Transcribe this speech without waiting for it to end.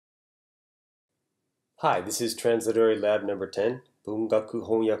Hi, this is TransLiterary Lab number 10, Bungaku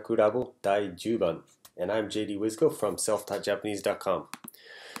Honyaku Rabo Dai 10番, and I'm JD Wisco from selftaught.japanese.com.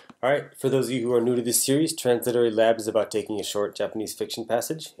 Alright, for those of you who are new to this series, TransLiterary Lab is about taking a short Japanese fiction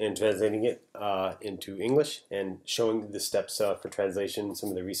passage and translating it into English and showing the steps for translation, some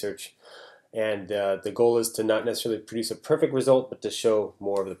of the research. And the goal is to not necessarily produce a perfect result, but to show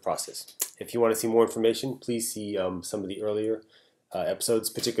more of the process. If you want to see more information, please see some of the earlier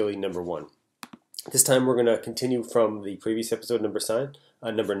episodes, particularly number 1. This time we're going to continue from the previous episode, number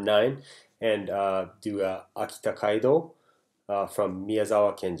 9, and do Akita Kaidou from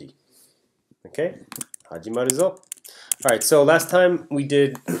Miyazawa Kenji. Okay, hajimaru zo. Alright, so last time we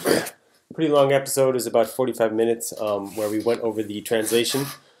did a pretty long episode. It was about 45 minutes where we went over the translation.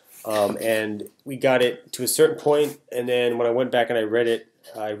 And we got it to a certain point, and then when I went back and I read it,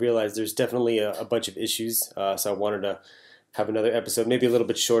 I realized there's definitely a bunch of issues. So I wanted to have another episode, maybe a little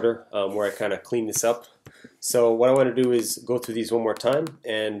bit shorter, where I kind of clean this up. So what I want to do is go through these one more time,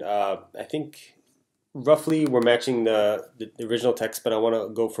 and I think roughly we're matching the original text, but I want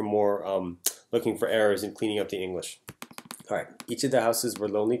to go for more looking for errors and cleaning up the English. All right, each of the houses were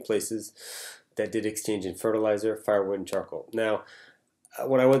lonely places that did exchange in fertilizer, firewood, and charcoal. Now,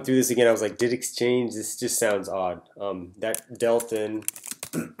 when I went through this again, I was like, did exchange? This just sounds odd. That dealt in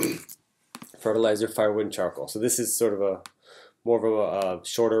fertilizer, firewood, and charcoal. So this is sort of more of a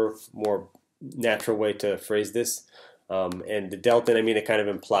shorter, more natural way to phrase this. And the dealt in, I mean, it kind of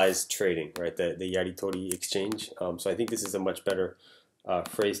implies trading, right? The yaritori exchange. So I think this is a much better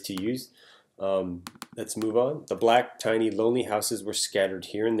phrase to use. Let's move on. The black, tiny, lonely houses were scattered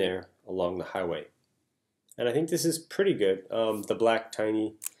here and there along the highway. And I think this is pretty good. The black,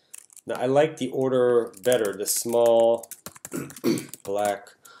 tiny. Now, I like the order better. The small, black,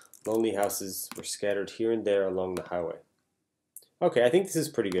 lonely houses were scattered here and there along the highway. Okay, I think this is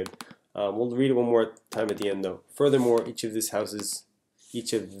pretty good. We'll read it one more time at the end, though. Furthermore, each of the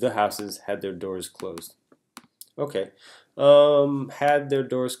houses had their doors closed. Okay, had their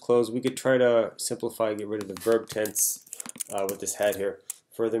doors closed. We could try to simplify, get rid of the verb tense with this had here.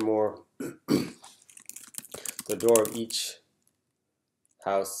 Furthermore, the door of each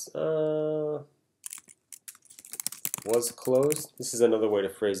house was closed. This is another way to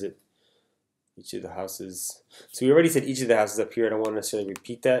phrase it. Each of the houses. So we already said each of the houses up here. I don't want to necessarily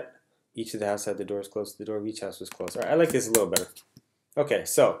repeat that. Each of the houses had the doors closed. The door of each house was closed. All right, I like this a little better. Okay,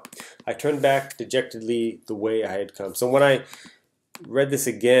 so I turned back dejectedly the way I had come. So when I read this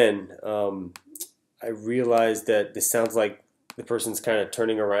again, I realized that this sounds like the person's kind of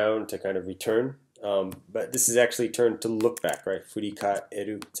turning around to kind of return. But this is actually turned to look back, right? Furika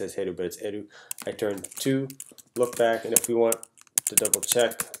eru. It says heru, but it's eru. I turned to look back, and if we want to double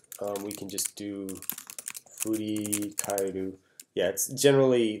check, we can just do furikairu. Yeah, it's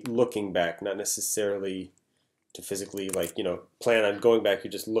generally looking back, not necessarily to physically, like, plan on going back.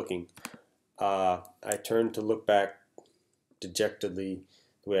 You're just looking. I turned to look back dejectedly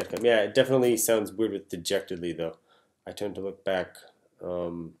the way I'd come. Yeah, it definitely sounds weird with dejectedly, though. I turned to look back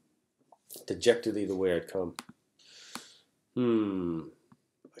dejectedly the way I'd come.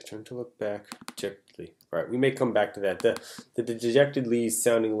 I turned to look back dejectedly. All right, we may come back to that. The dejectedly is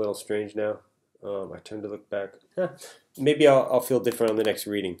sounding a little strange now. I turned to look back. Maybe I'll feel different on the next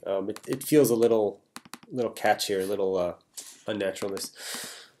reading. It feels a little catch here, a little unnaturalness.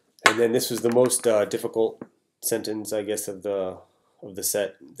 And then this was the most difficult sentence, I guess, of the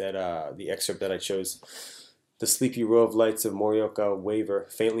set, that the excerpt that I chose. The sleepy row of lights of Morioka waver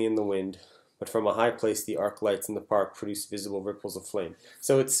faintly in the wind, but from a high place the arc lights in the park produce visible ripples of flame.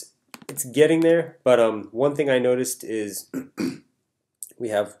 So it's getting there, but one thing I noticed is we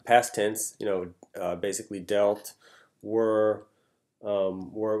have past tense, basically dealt, were,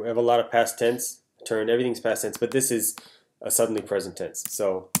 we have a lot of past tense, turned, everything's past tense, but this is a suddenly present tense.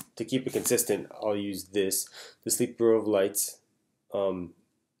 So to keep it consistent, I'll use this, the sleepy row of lights.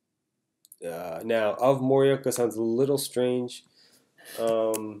 Now, of Morioka sounds a little strange.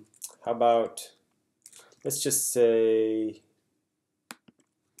 How about, let's just say,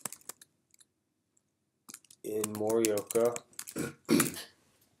 in Morioka.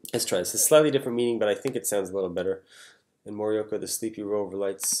 Let's try this. It's a slightly different meaning, but I think it sounds a little better. In Morioka, the sleepy row of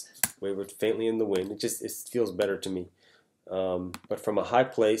lights wavered faintly in the wind. It feels better to me. But from a high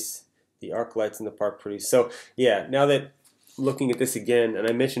place, the arc lights in the park produce. So, yeah, now that looking at this again, and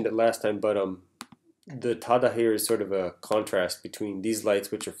I mentioned it last time, but the tada here is sort of a contrast between these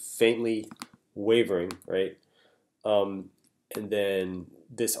lights, which are faintly wavering, right? And then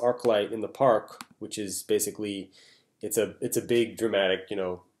this arc light in the park, which is basically, it's a big dramatic,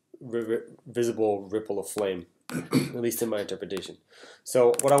 visible ripple of flame. at least in my interpretation.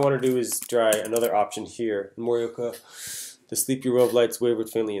 So what I want to do is try another option here. Morioka, the sleepy row of lights wavered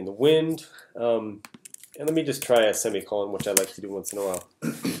faintly in the wind. And let me just try a semicolon, which I like to do once in a while.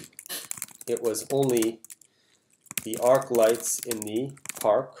 It was only the arc lights in the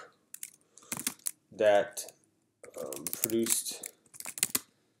park that produced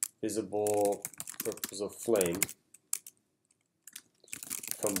visible ripples of flame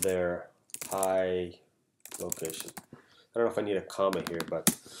from their high location. I don't know if I need a comma here, but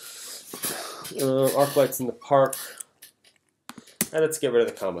arc lights in the park. And let's get rid of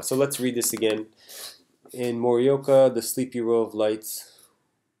the comma. So let's read this again. In Morioka, the sleepy row of lights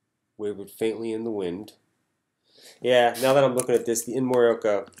wavered faintly in the wind. Yeah, now that I'm looking at this, the in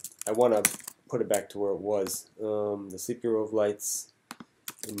Morioka, I want to put it back to where it was. The sleepy row of lights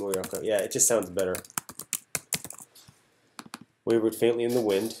in Morioka. Yeah, it just sounds better. Wavered faintly in the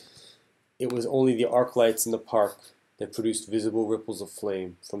wind. It was only the arc lights in the park that produced visible ripples of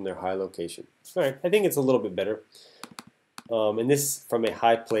flame from their high location. All right, I think it's a little bit better. And this, from a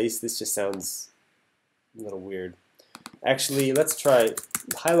high place, this just sounds a little weird. Actually, let's try,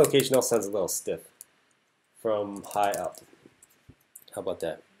 high location also sounds a little stiff. From high up. How about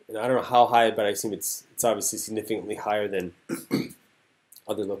that? And I don't know how high, but I assume it's obviously significantly higher than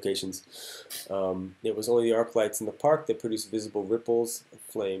other locations. It was only the arc lights in the park that produced visible ripples of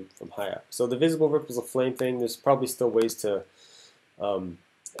flame from high up. So the visible ripples of flame thing, there's probably still ways to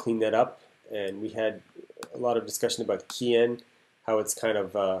clean that up. And we had a lot of discussion about kien, how it's kind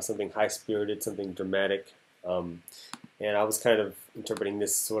of something high-spirited, something dramatic. And I was kind of interpreting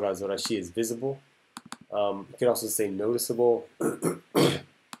this sorazorashi as visible. You could also say noticeable. You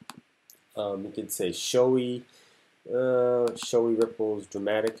could say showy, showy ripples,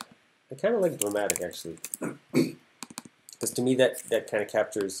 dramatic. I kind of like dramatic, actually, because to me that kind of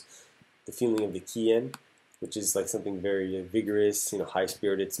captures the feeling of the kien, which is like something very vigorous,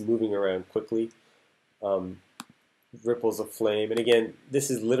 high-spirited. It's moving around quickly. Ripples of flame, and again, this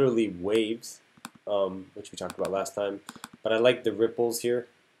is literally waves, which we talked about last time. But I like the ripples here.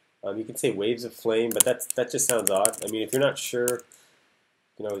 You can say waves of flame, but that just sounds odd. I mean, if you're not sure,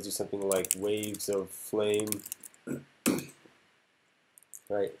 you can always do something like waves of flame.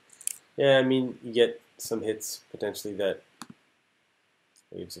 Right? Yeah, I mean, you get some hits potentially that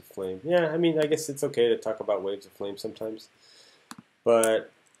waves of flame. Yeah, I mean, I guess it's okay to talk about waves of flame sometimes.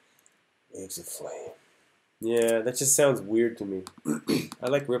 But waves of flame. Yeah, that just sounds weird to me. I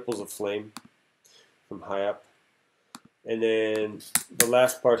like ripples of flame from high up. And then the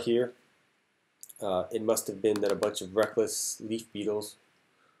last part here, it must have been that a bunch of reckless leaf beetles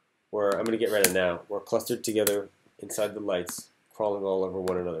were, I'm going to get rid of now, were clustered together inside the lights, crawling all over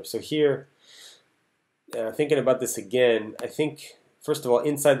one another. So here, thinking about this again, I think, first of all,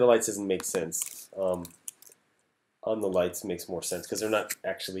 inside the lights doesn't make sense. On the lights makes more sense because they're not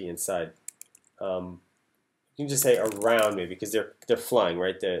actually inside. You can just say around maybe because they're flying,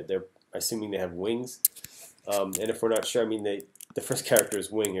 right? They're assuming they have wings. And if we're not sure, I mean, the first character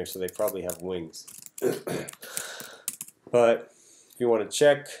is wing here, so they probably have wings. But if you want to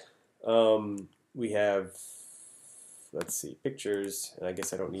check, we have, let's see, pictures, and I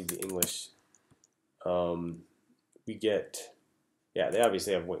guess I don't need the English. We get, yeah, they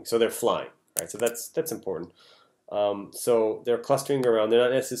obviously have wings, so they're flying, right? So that's important. So they're clustering around. They're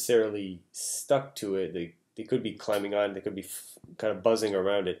not necessarily stuck to it. They could be climbing on. They could be kind of buzzing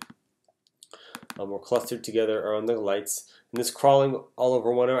around it. We're clustered together around the lights, and this crawling all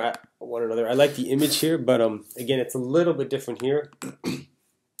over one another. I like the image here, but again, it's a little bit different here.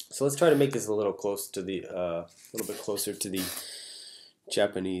 So let's try to make this a little close to the, little bit closer to the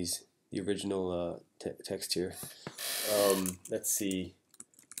Japanese, the original text here. Let's see,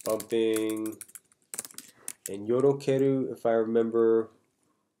 bumping and yorokeru, if I remember,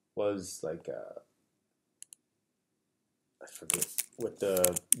 was like I forget what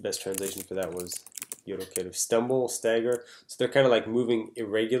the best translation for that was. Yorokeru, stumble, stagger. So they're kind of like moving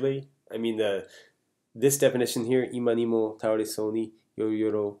irregularly. I mean, this definition here, ima ni mo taorisou ni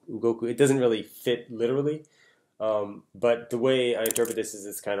yoyoro ugoku, it doesn't really fit literally. But the way I interpret this is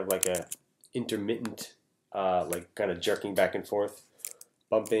it's kind of like a intermittent, like kind of jerking back and forth,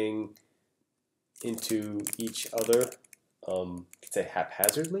 bumping into each other. You could say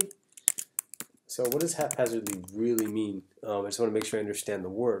haphazardly. So what does haphazardly really mean? I just want to make sure I understand the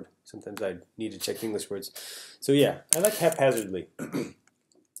word. Sometimes I need to check English words. So yeah, I like haphazardly.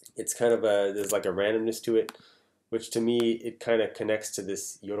 It's kind of there's like a randomness to it, which to me, it kind of connects to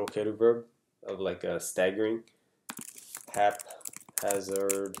this yorokeru verb of like staggering.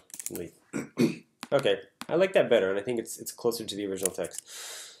 Haphazardly. Okay, I like that better, and I think it's closer to the original text.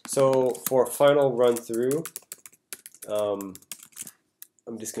 So for a final run through, I'm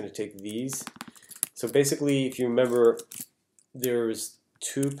just going to take these. So basically, if you remember, there's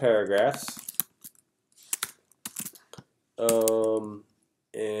two paragraphs,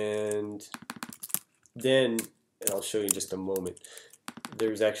 and then, and I'll show you in just a moment,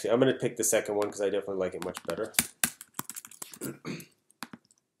 there's actually, I'm going to pick the second one because I definitely like it much better. The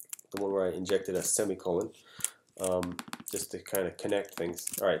one where I injected a semicolon, just to kind of connect things.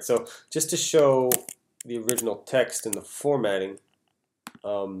 All right, so just to show the original text and the formatting,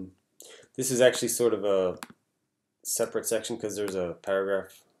 this is actually sort of a separate section because there's a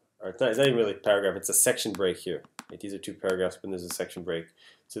paragraph, or it's not even really a paragraph, it's a section break here. Right? These are two paragraphs, but there's a section break.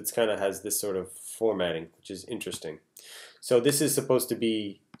 So it's kind of has this sort of formatting, which is interesting. So this is supposed to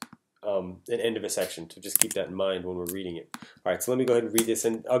be an end of a section, so just keep that in mind when we're reading it. All right, so let me go ahead and read this,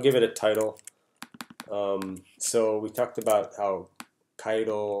 and I'll give it a title. So we talked about how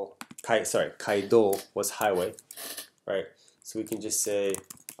Kaido was highway, right? So we can just say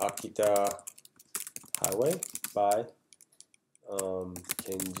Akita Highway by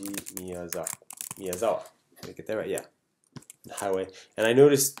Kenji Miyazawa. Did I get that right? Yeah. Highway. And I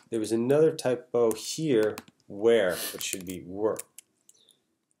noticed there was another typo here, where, which should be were.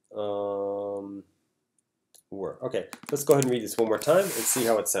 Okay, let's go ahead and read this one more time and see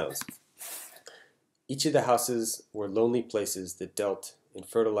how it sounds. Each of the houses were lonely places that dealt in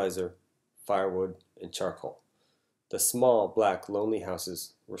fertilizer, firewood, and charcoal. The small, black, lonely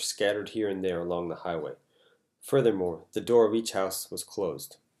houses were scattered here and there along the highway. Furthermore, the door of each house was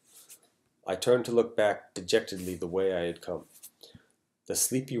closed. I turned to look back dejectedly the way I had come. The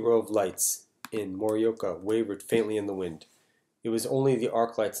sleepy row of lights in Morioka wavered faintly in the wind. It was only the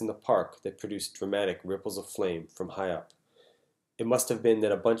arc lights in the park that produced dramatic ripples of flame from high up. It must have been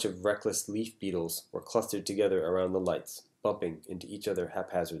that a bunch of reckless leaf beetles were clustered together around the lights, bumping into each other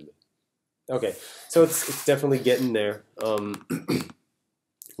haphazardly. Okay, so it's definitely getting there.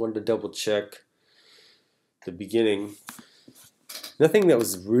 Wanted to double check the beginning. Nothing that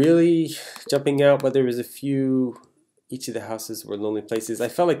was really jumping out, but there was a few. Each of the houses were lonely places. I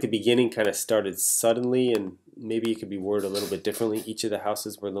felt like the beginning kind of started suddenly, and maybe it could be worded a little bit differently. Each of the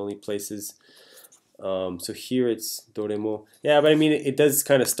houses were lonely places. So here it's doremo. Yeah, but I mean, it does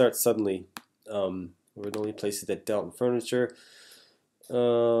kind of start suddenly. Were lonely places that dealt in furniture.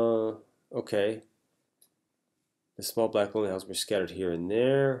 Okay. The small black lonely houses were scattered here and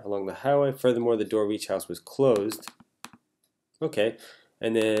there along the highway. Furthermore, the door of each house was closed. Okay.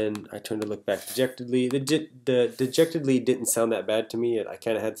 And then I turned to look back dejectedly. The dejectedly didn't sound that bad to me. I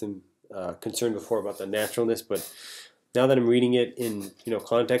kind of had some concern before about the naturalness, but now that I'm reading it in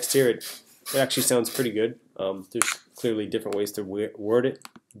context here, it actually sounds pretty good. There's clearly different ways to word it,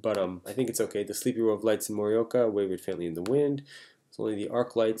 but I think it's okay. The sleepy row of lights in Morioka wavered faintly in the wind. It's only the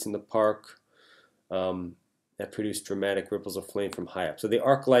arc lights in the park that produced dramatic ripples of flame from high up. So the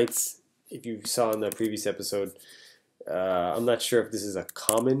arc lights, if you saw in the previous episode, I'm not sure if this is a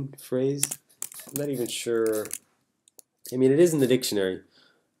common phrase. I'm not even sure. I mean, it is in the dictionary.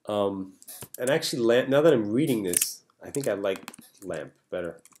 And actually, now that I'm reading this, I think I like lamp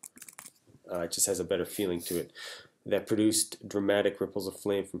better. It just has a better feeling to it. That produced dramatic ripples of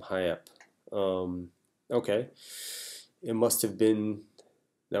flame from high up. Okay. It must have been.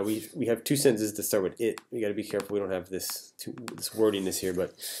 Now we have two sentences to start with it. We got to be careful we don't have this wordiness here,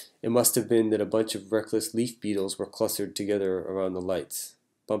 but it must have been that a bunch of reckless leaf beetles were clustered together around the lights,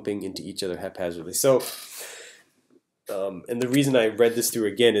 bumping into each other haphazardly. So, and the reason I read this through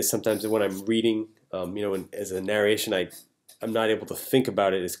again is sometimes when I'm reading, as a narration, I'm not able to think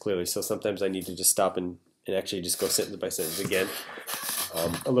about it as clearly. So sometimes I need to just stop and actually just go sentence by sentence again,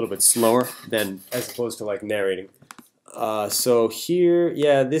 a little bit slower than as opposed to like narrating. So here,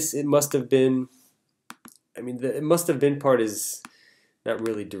 yeah, it must have been. I mean, the it must have been part is not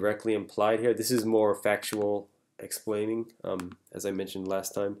really directly implied here. This is more factual explaining, as I mentioned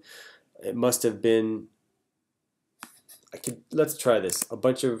last time. It must have been. Let's try this. A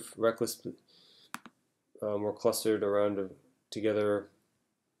bunch of reckless were clustered around together.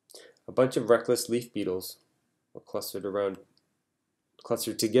 A bunch of reckless leaf beetles were clustered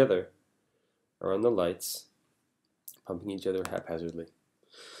together around the lights, pumping each other haphazardly.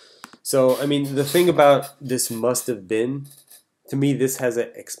 So, I mean, the thing about this must have been, to me, this has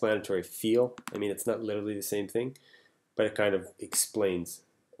an explanatory feel. I mean, it's not literally the same thing, but it kind of explains,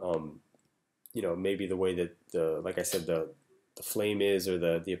 maybe the way that like I said, the flame is, or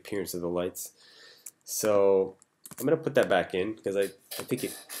the appearance of the lights. So I'm gonna put that back in because I think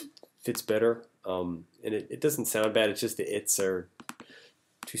it fits better, and it doesn't sound bad. It's just the its are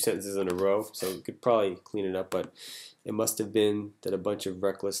two sentences in a row, so we could probably clean it up. But it must have been that a bunch of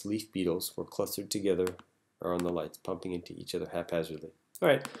reckless leaf beetles were clustered together are on the lights, pumping into each other haphazardly. All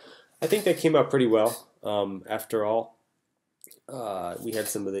right, I think that came out pretty well. After all, we had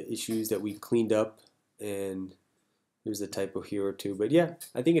some of the issues that we cleaned up, and there's a typo here or two. But yeah,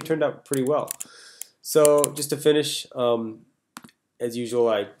 I think it turned out pretty well. So just to finish, as usual,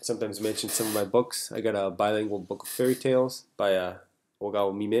 I sometimes mention some of my books. I got a bilingual book of fairy tales by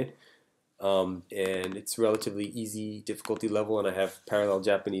Ogawa Mimei. And it's relatively easy difficulty level, and I have parallel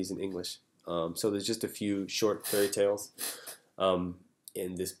Japanese and English. So there's just a few short fairy tales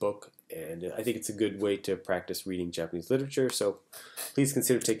in this book, and I think it's a good way to practice reading Japanese literature. So please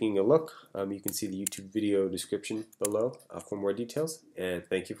consider taking a look. You can see the YouTube video description below for more details, and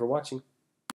thank you for watching.